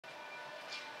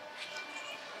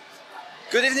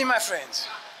Good evening, my friends,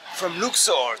 from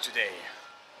Luxor today.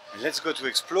 Let's go to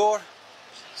explore.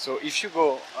 So if you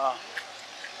go,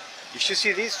 if you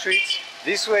see these streets,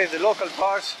 this way is the local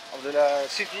part of the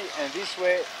city, and this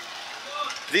way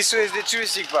is the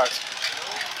touristic part.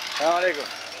 Assalamu alaikum.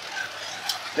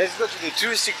 Let's go to the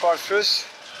touristic part first,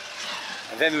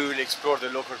 and then we will explore the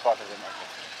local part of the market.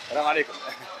 Assalamu alaikum.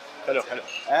 Hello, hello.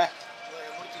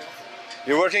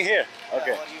 You're working here?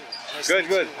 Okay. Nice good,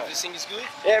 good. Everything is good?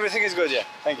 Yeah, everything is good, yeah.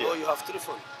 Thank you. Oh, you have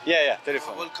telephone? Yeah,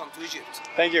 telephone. Welcome to Egypt.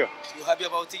 Thank you. You happy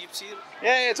about Egypt here?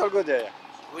 Yeah, it's all good, yeah.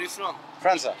 Where are you from?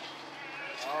 France. Ah,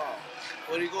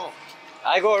 where you go?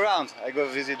 I go around. I go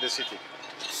visit the city.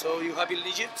 So you happy in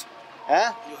Egypt?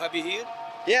 Huh? You happy here?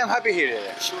 Yeah, I'm happy here,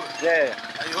 yeah. Sure. Yeah.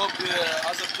 I hope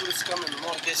other tourists come and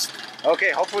more guests.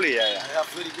 Okay, hopefully, yeah. I have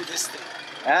very good history.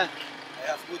 Huh? I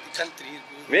have good country here.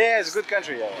 Yeah, it's a good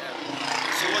country, yeah.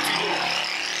 So what you do?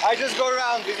 I just go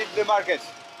around, visit the market.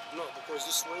 No, because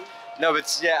this way? No,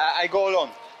 but yeah, I go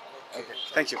alone. Okay,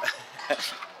 thank you.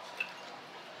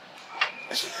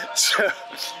 So,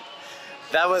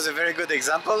 that was a very good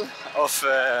example of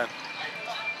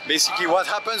basically what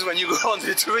happens when you go on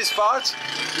the tourist part.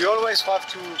 You always have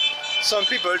some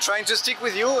people trying to stick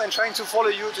with you and trying to follow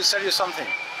you to sell you something.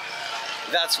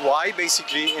 That's why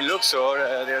basically in Luxor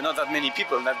there are not that many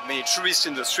people, that many tourists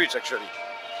in the streets actually.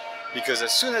 Because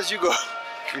as soon as you go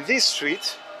in this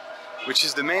street, which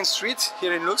is the main street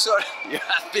here in Luxor, you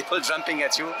have people jumping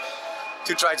at you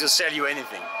to try to sell you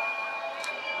anything.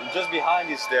 And just behind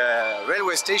is the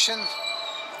railway station,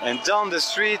 and down the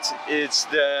street it's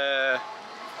the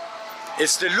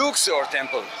Luxor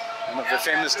temple, one of the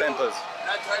famous temples.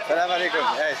 Salam alaikum.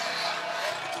 Yes.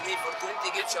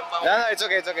 No, it's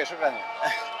okay, shukran.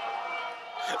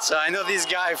 So I know this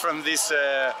guy from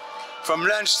from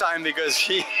lunchtime because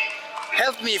he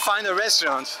helped me find a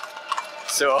restaurant.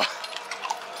 So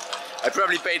I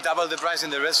probably paid double the price in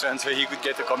the restaurant so he could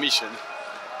get a commission.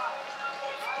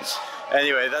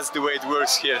 Anyway, that's the way it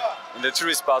works here in the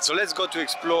tourist part. So let's go to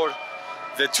explore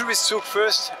the tourist souk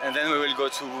first, and then we will go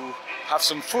to have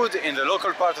some food in the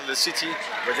local part of the city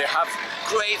where they have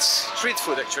great street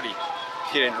food actually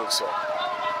here in Luxor.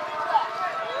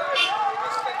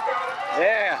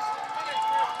 Yeah.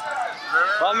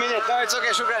 1 minute. No, it's okay.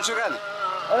 Shukran, shukran.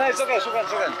 No, it's okay. Shukran,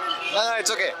 shukran. No,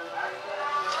 it's okay.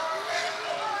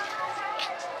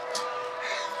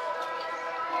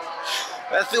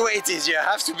 That's the way it is. You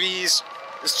have to be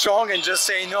strong and just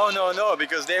say no, no, no,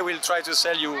 because they will try to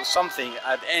sell you something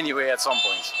anyway at some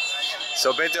point.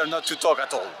 So better not to talk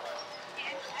at all.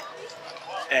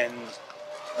 And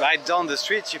right down the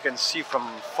street you can see from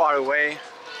far away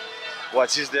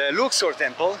what is the Luxor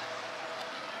temple.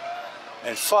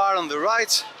 And far on the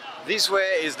right, this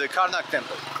way is the Karnak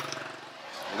temple.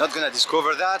 You're not gonna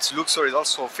discover that. Luxor is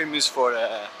also famous for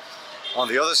on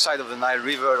the other side of the Nile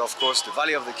River, of course, the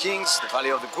Valley of the Kings, the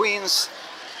Valley of the Queens,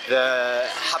 the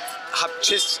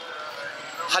Hatshepsut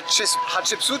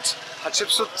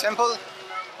temple.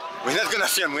 We're not gonna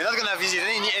film, we're not gonna visit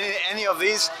any of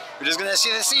these, we're just gonna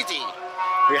see the city.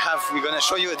 We're gonna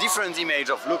show you a different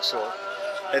image of Luxor.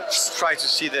 Let's try to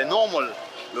see the normal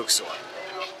Luxor.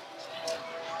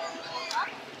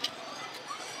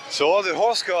 So all the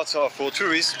horse carts are for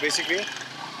tourists, basically.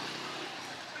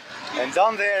 And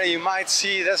down there you might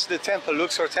see, that's the temple,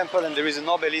 Luxor temple, and there is an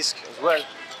obelisk as well.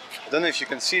 I don't know if you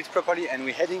can see it properly, and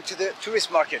we're heading to the tourist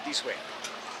market this way.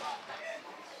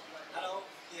 Hello.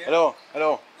 Hello,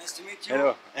 hello. Nice to meet you.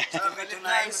 Hello.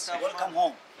 Nice. Welcome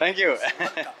home. Thank you.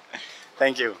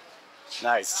 Thank you.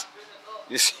 Nice.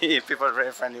 You see, people are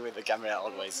very friendly with the camera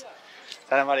always.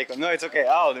 Salam alaikum. No, it's okay.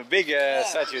 Oh, the big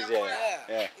statues, yeah. You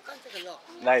can take a look.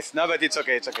 Nice. No, but it's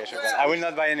okay, shukran. I will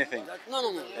not buy anything.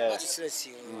 No. Yeah. Let's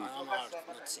see. I'm art,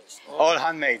 not sex. All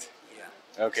handmade?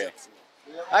 Yeah. Okay.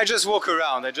 I just walk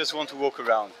around. I just want to walk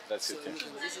around. That's it. Yeah.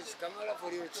 This is camera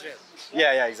for your trip.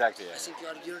 Yeah, exactly. I think you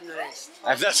are a journalist.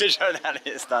 I'm not a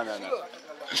journalist. No.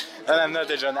 No, I'm not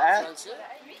a journalist.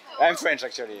 I'm French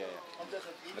actually, yeah.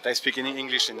 But I speak in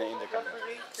English in the camera.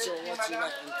 So what's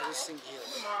not interesting here?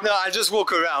 No, I just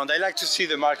walk around. I like to see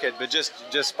the market, but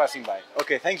just passing by.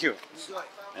 Okay, thank you.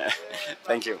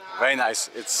 Thank you. Very nice.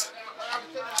 It's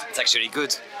actually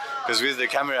good because with the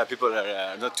camera, people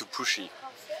are not too pushy.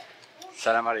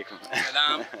 Salam alaikum.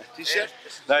 Salam. T-shirt?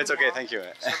 No, it's okay. Thank you.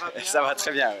 Ça va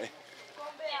très bien. Oui.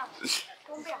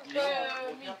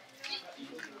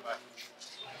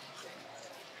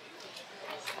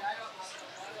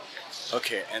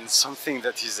 Okay, and something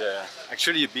that is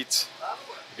actually a bit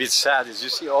sad is you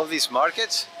see all these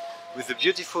markets with the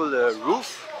beautiful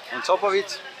roof on top of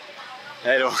it.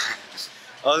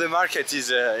 all the market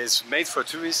is made for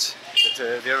tourists, but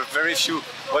there are very few.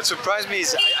 What surprised me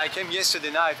is I came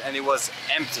yesterday night and it was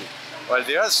empty. Well,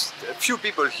 there are a few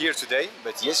people here today,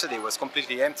 but yesterday was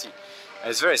completely empty.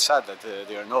 And it's very sad that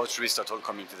there are no tourists at all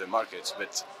coming to the markets,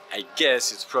 but I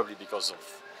guess it's probably because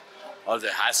of all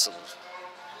the hassle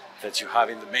that you have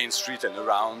in the main street and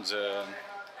around.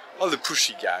 All the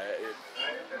pushy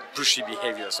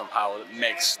behavior somehow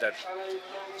makes that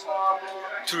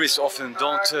tourists often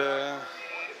don't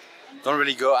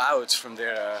really go out from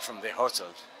their hotel,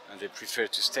 and they prefer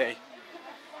to stay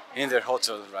in their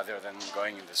hotel rather than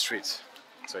going in the streets.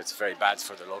 So it's very bad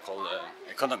for the local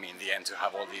economy in the end to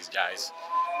have all these guys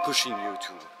pushing you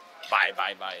to buy.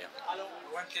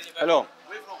 Hello,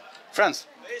 France.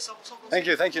 Thank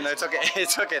you. No, it's okay.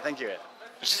 It's okay. Thank you.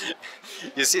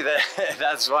 You see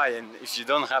that's why, and if you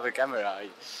don't have a camera,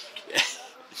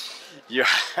 you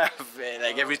have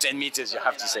like every 10 meters you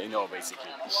have to say no, basically.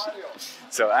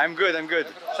 So I'm good.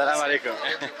 Salam alaikum.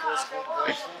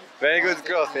 Very good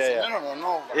growth. Yeah.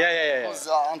 No. Yeah. Because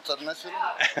international.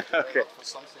 Okay. For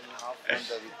something you have and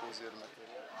because you're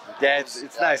material. Yeah,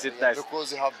 it's nice.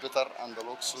 Because you have better and the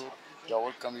Luxor, they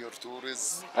welcome your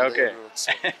tourists. Okay.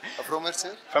 From where,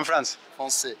 sir? From France.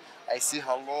 France. I say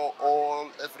hello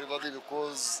everybody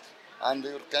because and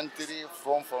your country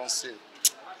from France.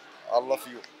 I love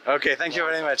you. Okay, thank you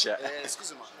very much. Yeah.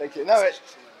 Excuse me. Thank you. No,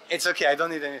 it's okay. I don't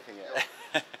need anything.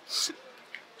 Yeah.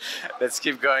 Let's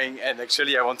keep going. And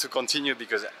actually, I want to continue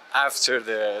because after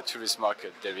the tourist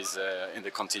market, there is in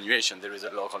the continuation there is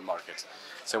a local market.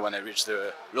 So when I reach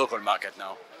the local market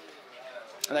now,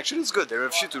 and actually it's good. There are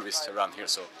a few tourists around here,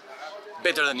 so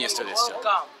better than yesterday still.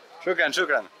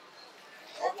 Shukran.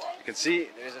 You can see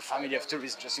there is a family of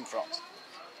tourists just in front.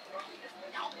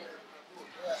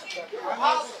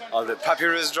 All the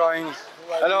papyrus drawing.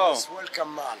 Hello.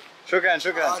 Welcome, man. Shukran.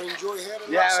 Are you enjoying here?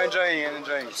 Yeah, I'm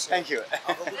enjoying. Thank you.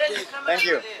 Thank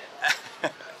you.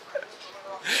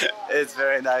 It's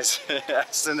very nice.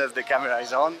 As soon as the camera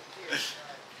is on.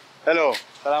 Hello.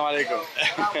 Salam alaikum.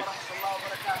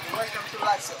 Welcome to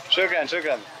Luxor.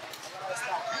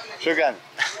 Shukran.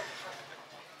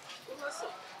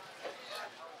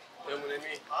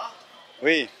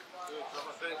 Oui.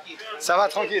 Ça va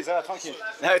tranquille.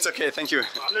 No, it's okay, thank you.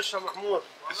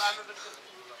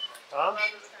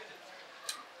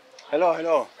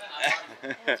 Hello.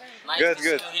 Nice Good. to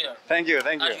see you here. Thank you.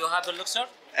 Are you happy in Luxor?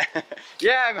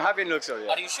 Yeah, I'm happy in Luxor.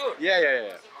 Yeah. Are you sure?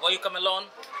 Yeah. Why you come alone?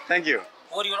 Thank you.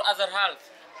 Or your other half?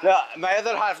 No, my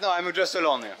other half, no, I'm just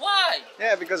alone. Yeah, Why?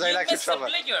 yeah, because I You like to miss the travel.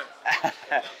 pleasure.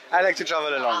 I like to travel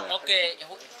alone. Yeah. Okay,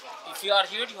 if you are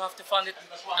here, you have to find it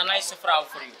a nice frau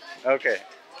for you. Okay.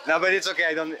 No, but it's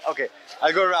okay. Okay,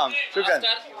 I'll go around. Shukran. After,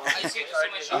 I see you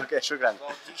so much. Okay, shukran.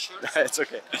 It's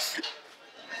okay.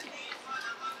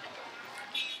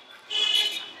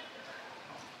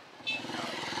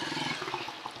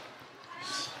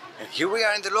 And here we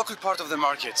are in the local part of the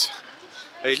market.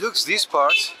 It looks, this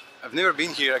part, I've never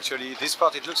been here actually. This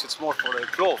part, it looks, it's more for a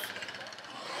cloth.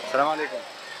 Salam alaikum.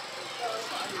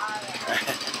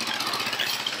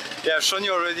 Yeah, I've shown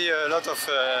you already a lot of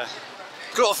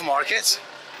cloth markets.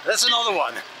 That's another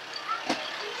one.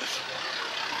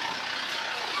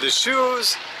 The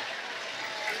shoes,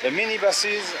 the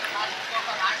minibuses.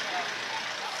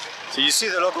 So you see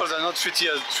the locals are not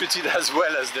treated as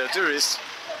well as the tourists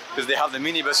because they have the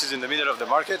minibuses in the middle of the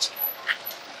market.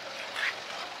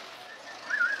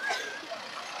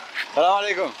 Salam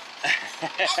alaikum.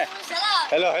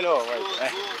 Hello. Wait.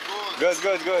 Good.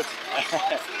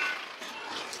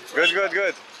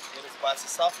 Good. Spicy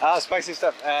stuff. Ah, spicy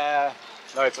stuff.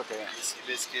 No, it's okay.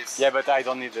 Biscuits. Yeah, but I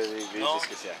don't need the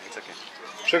biscuits. Yeah, it's okay.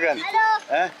 Shukran.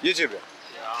 Hello. YouTube. Yeah.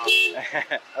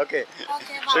 Okay. Okay, bye.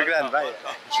 Shukran. Bye.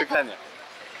 Shukran.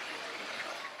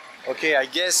 Okay, I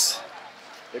guess.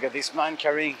 Look at this man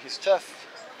carrying his stuff.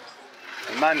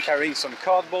 A man carrying some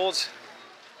cardboard.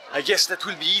 I guess that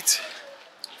will be it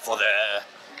for the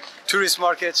tourist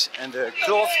market and the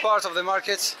cloth part of the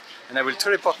market. And I will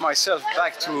teleport myself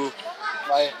back to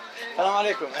my... Salam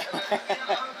alaikum.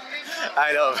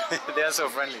 I know, they are so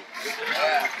friendly.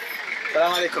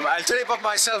 Salam alaikum. I'll teleport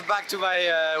myself back to my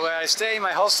where I stay,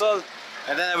 my hostel,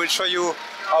 and then I will show you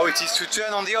how it is to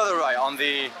turn on the other right, on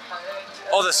the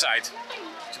other side,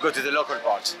 to go to the local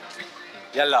part.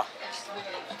 Yalla.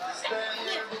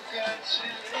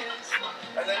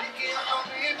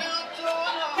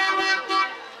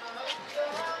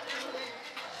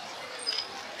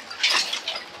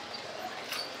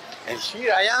 And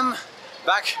here I am,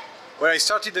 back where I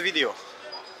started the video.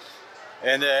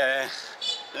 And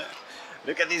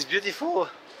look at this beautiful,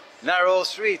 narrow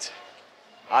street.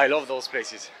 I love those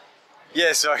places.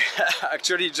 Yeah, so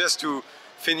actually just to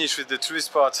finish with the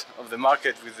tourist part of the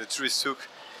market, with the tourist souk.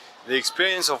 The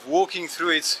experience of walking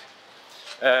through it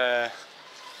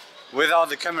without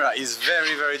the camera is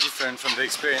very, very different from the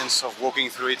experience of walking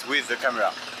through it with the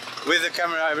camera. With the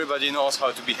camera, everybody knows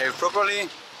how to behave properly.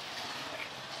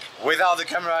 Without the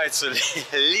camera, it's a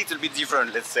little bit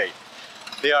different, let's say.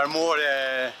 They are more,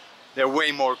 they're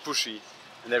way more pushy,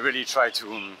 and they really try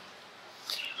to,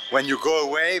 when you go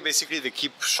away, basically they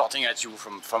keep shouting at you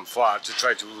from far to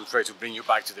try to bring you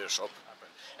back to their shop.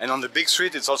 And on the big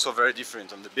street, it's also very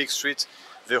different. On the big street,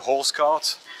 the horse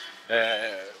cart,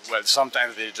 well,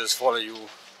 sometimes they just follow you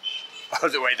all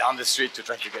the way down the street to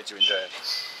try to get you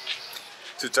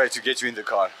in the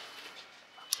car.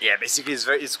 Yeah, basically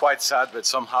it's quite sad, but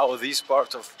somehow this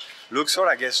part of Luxor,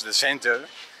 I guess the center,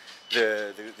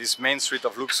 this main street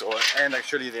of Luxor, and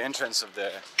actually the entrance of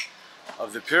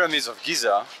the pyramids of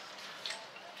Giza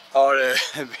are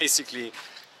basically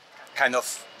kind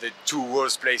of the two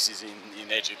worst places in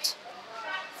Egypt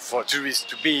for tourists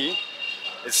to be.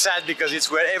 It's sad because it's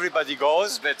where everybody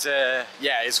goes, but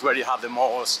yeah, it's where you have the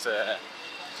most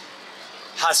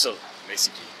hassle,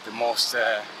 basically. The most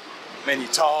many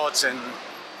thoughts and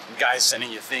guys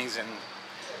sending you things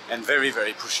and very,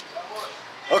 very pushy.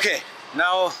 Okay,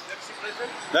 now...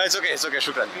 No, it's okay,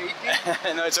 shukran.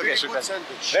 No, it's okay, shukran.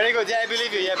 Very good, yeah, I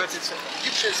believe you, yeah, but it's...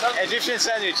 Egyptian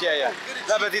sandwich, yeah.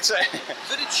 No, but it's...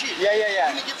 Very cheap.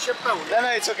 Yeah. Egyptian pound.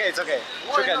 No, it's okay.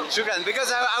 Shukran,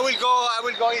 because I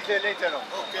will go eat later on.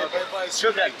 Okay, bye-bye.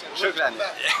 Shukran.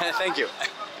 Thank you.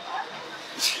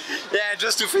 Yeah,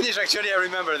 just to finish, actually, I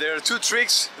remember there are two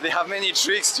tricks. They have many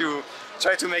tricks to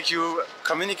try to make you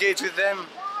communicate with them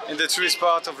in the tourist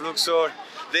part of Luxor.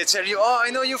 They tell you, oh,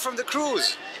 I know you from the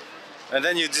cruise. And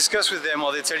then you discuss with them,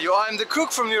 or they tell you, oh, I'm the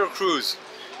cook from your cruise.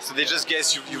 So they just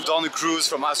guess you've done a cruise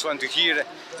from Aswan to here,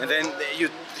 and then the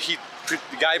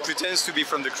guy pretends to be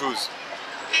from the cruise.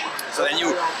 So then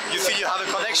you feel you have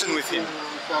a connection with him.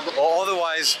 Or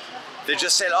otherwise, they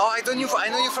just say, oh, I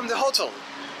know you from the hotel.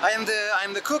 I am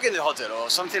the cook in the hotel, or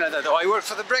something like that. Or I work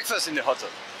for the breakfast in the hotel.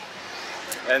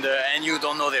 And you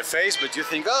don't know their face, but you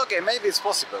think, oh, okay, maybe it's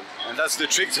possible. And that's the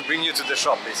trick to bring you to the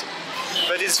shop, basically.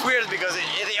 But it's weird because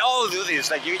they all do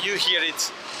this. Like you hear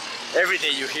it every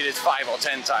day. You hear it 5 or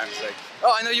 10 times. Like,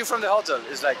 oh, I know you from the hotel.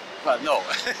 It's like, well, no.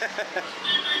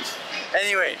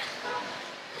 Anyway,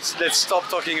 let's stop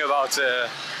talking about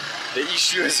the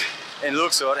issues in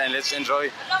Luxor and let's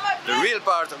enjoy the real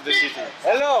part of the city.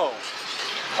 Hello,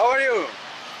 how are you?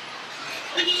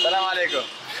 Salam alaikum.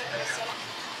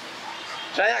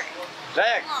 Jayak?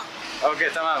 Okay,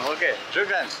 tamam, okay.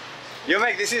 Shukran. You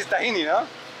make, this is tahini, no?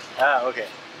 Ah, okay.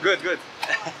 Good.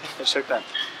 Shukran.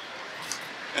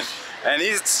 And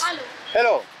it's...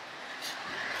 Hello.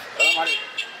 Salam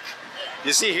alaikum.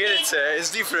 You see here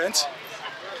it's different.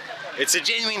 It's a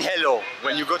genuine hello.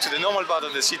 When you go to the normal part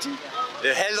of the city,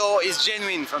 the hello is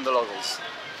genuine from the locals.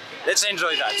 Let's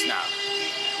enjoy that now.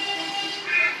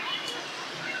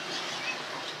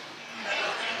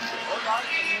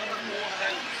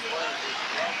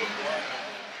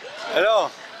 Hello.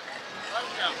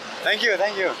 Thank you.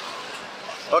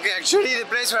 Okay, actually the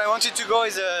place where I wanted to go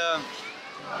is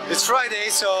it's Friday,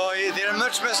 so there are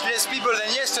much less people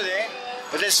than yesterday.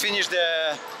 But let's finish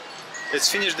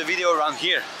the video around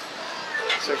here.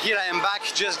 So here I am back.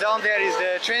 Just down there is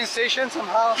the train station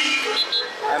somehow.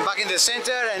 I'm back in the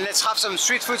center, and let's have some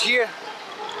street food here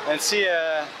and see.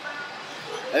 And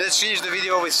let's finish the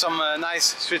video with some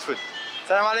nice street food.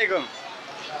 Salam alaikum.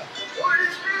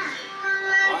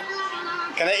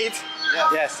 Can I eat?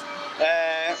 Yes.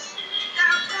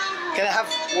 Can I have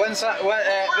one?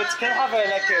 But can I have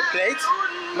like a plate?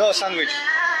 No sandwich.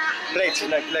 Plate,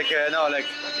 like.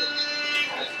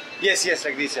 Yes,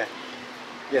 like this. Yeah.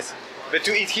 Yes. But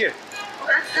to eat here.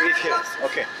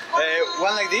 Okay.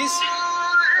 One like this.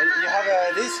 You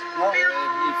have this? No.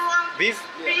 Beef.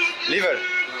 Liver.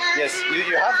 Yes.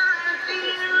 You have.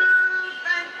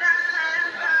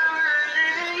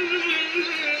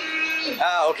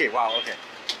 Ah, okay. Wow. Okay.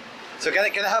 So can I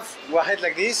have wahed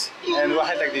like this and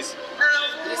wahed like this?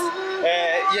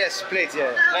 Yes, plate.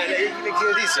 Yeah. Like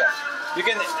this. Yeah. You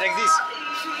can like this.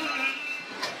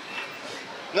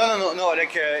 No.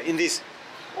 Like in this.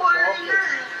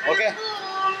 Okay.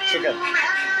 Shukran.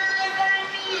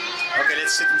 Okay,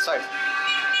 let's sit inside.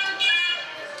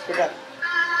 Shukran.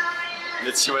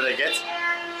 Let's see what I get.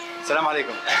 Salam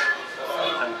alaikum.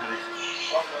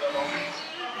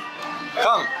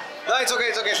 Come. No, it's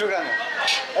okay, shukran.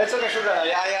 It's okay, shukran.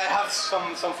 I have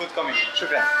some food coming.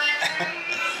 Shukran.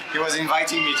 He was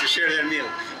inviting me to share their meal.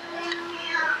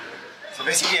 So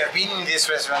basically I've been in this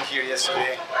restaurant here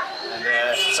yesterday,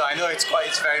 and so I know it's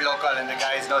very local, and the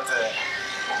guy is not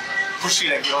pushy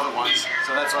like the other ones,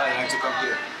 so that's why I like to come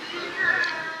here.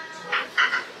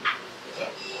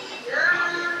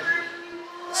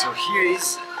 So here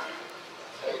is.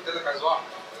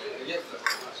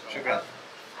 Shukran.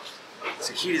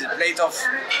 So here is a plate of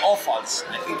offals.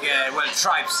 I think, well,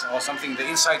 tribes or something, the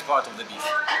inside part of the beef.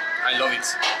 I love it.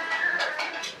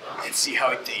 Let's see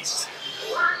how it tastes.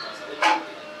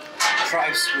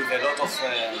 Tribes with a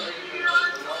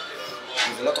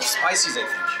lot of spices, I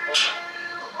think.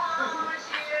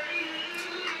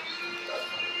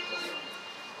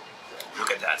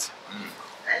 Look at that.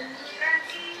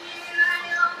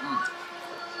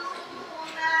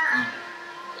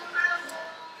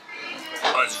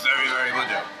 Oh, it's very, very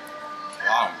good.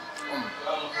 Wow.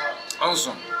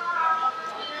 Awesome.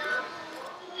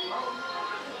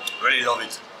 Really love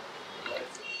it.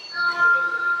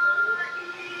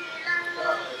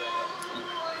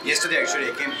 Yesterday actually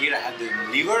I came here, I had the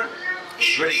liver.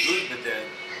 It's really good, but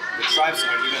the tribes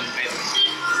are even better.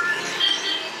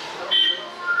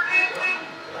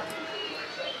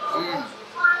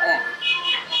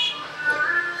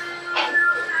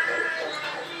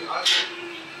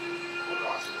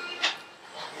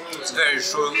 It's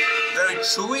very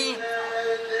chewy,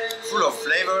 full of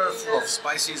flavor, full of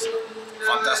spices.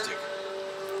 Fantastic.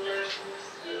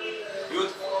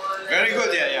 Good. Very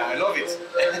good, yeah, I love it.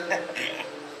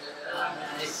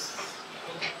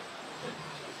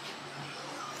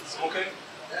 Okay.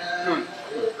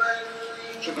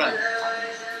 Shukran.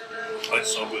 Oh,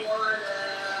 it's so good.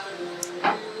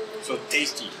 So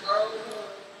tasty.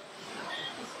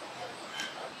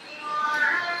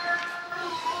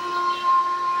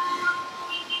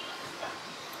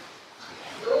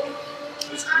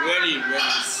 It's really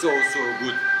so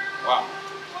good. Wow.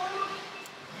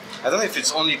 I don't know if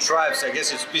it's only tribes, I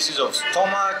guess it's pieces of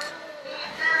stomach,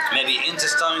 maybe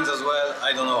intestines as well,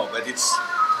 I don't know, but it looks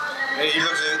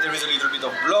there is a little bit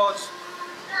of blood,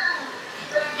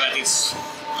 but it's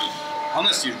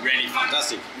honestly really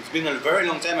fantastic. It's been a very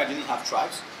long time I didn't have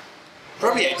tribes.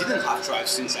 Probably I didn't have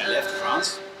tribes since I left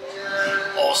France.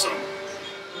 Awesome.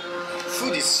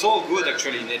 Food is so good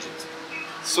actually in Egypt.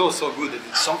 So good.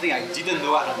 It's something I didn't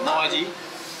know, I had no idea.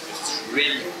 It's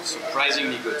really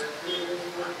surprisingly good.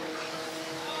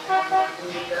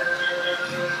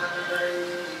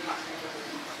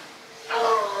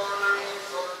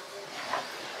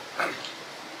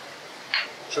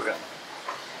 Sugar.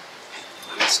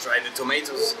 Let's try the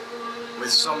tomatoes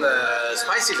with some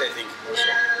spices, I think.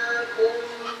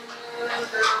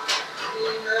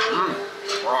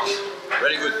 Wow,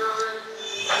 very good.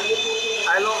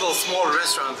 I love those small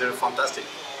restaurants, they're fantastic.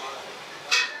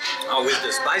 With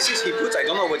the spices he puts, I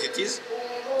don't know what it is,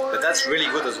 but that's really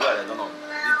good as well, I don't know.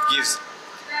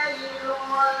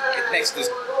 It makes the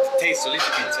taste a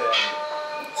little bit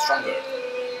stronger.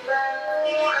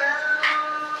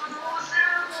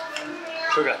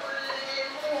 Sugar.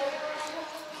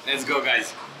 Let's go,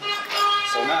 guys.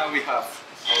 So now we have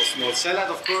our small salad,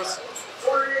 of course,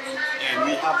 and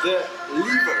we have the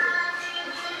liver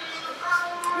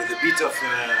with a bit of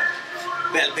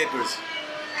bell peppers.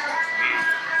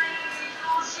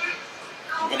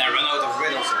 I'm gonna run out of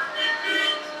bread also.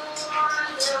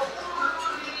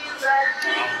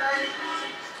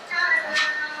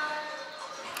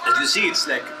 As you see, it's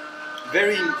like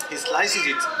he slices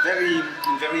it very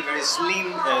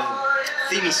slim,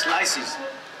 thin slices,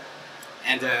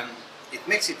 and it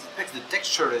makes the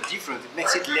texture different. It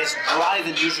makes it less dry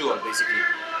than usual, basically.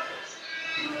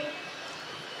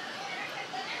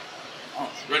 Oh,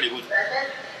 it's really good.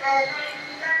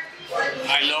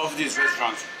 I love this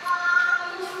restaurant.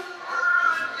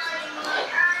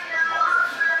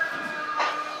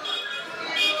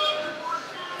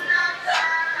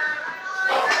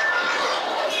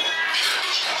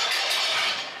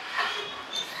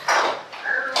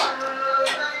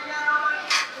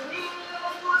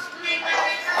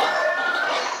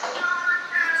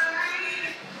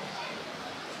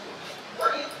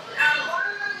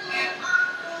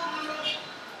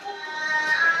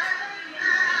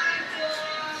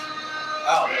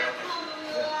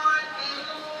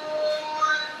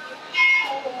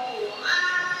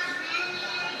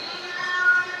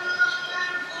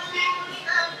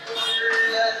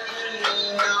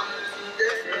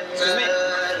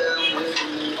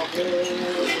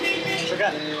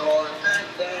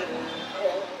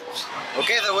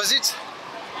 Okay, that was it.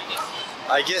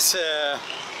 I guess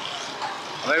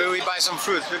maybe we buy some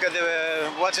fruit. Look at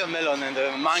the watermelon and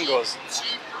the mangoes.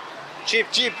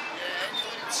 Cheap.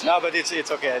 No, but it's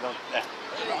okay. I don't. Yeah.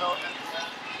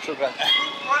 Shukran.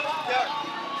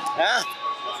 Huh?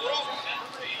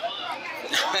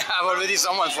 have already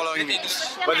someone following me.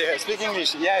 But they speak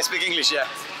English. Yeah, I speak English. Yeah.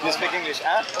 You speak English,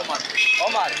 huh? Omar.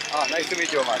 Omar. Oh, nice to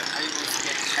meet you, Omar.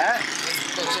 Huh?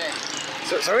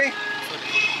 Sorry?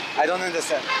 I don't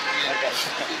understand. Okay.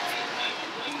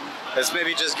 Let's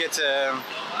maybe just get the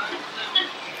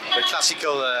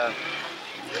classical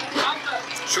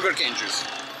sugarcane juice.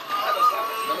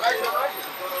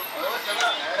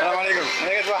 السلام عليكم.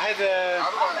 نجد واحد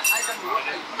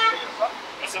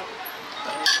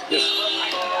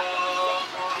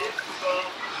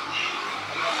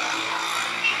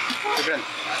شكرا.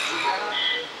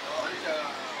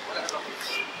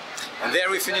 And there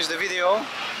we finish the video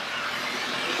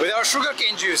with our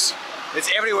sugarcane juice.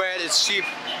 It's everywhere, it's cheap.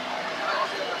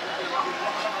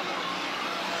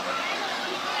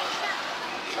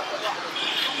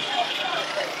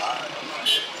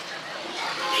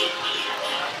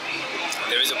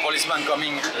 There is a policeman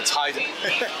coming, let's hide.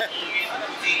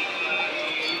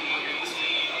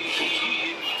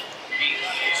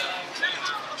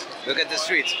 Look at the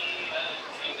street.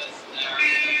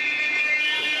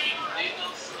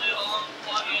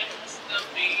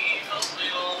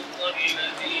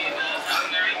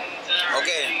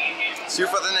 Okay, see you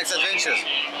for the next adventures.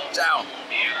 Ciao.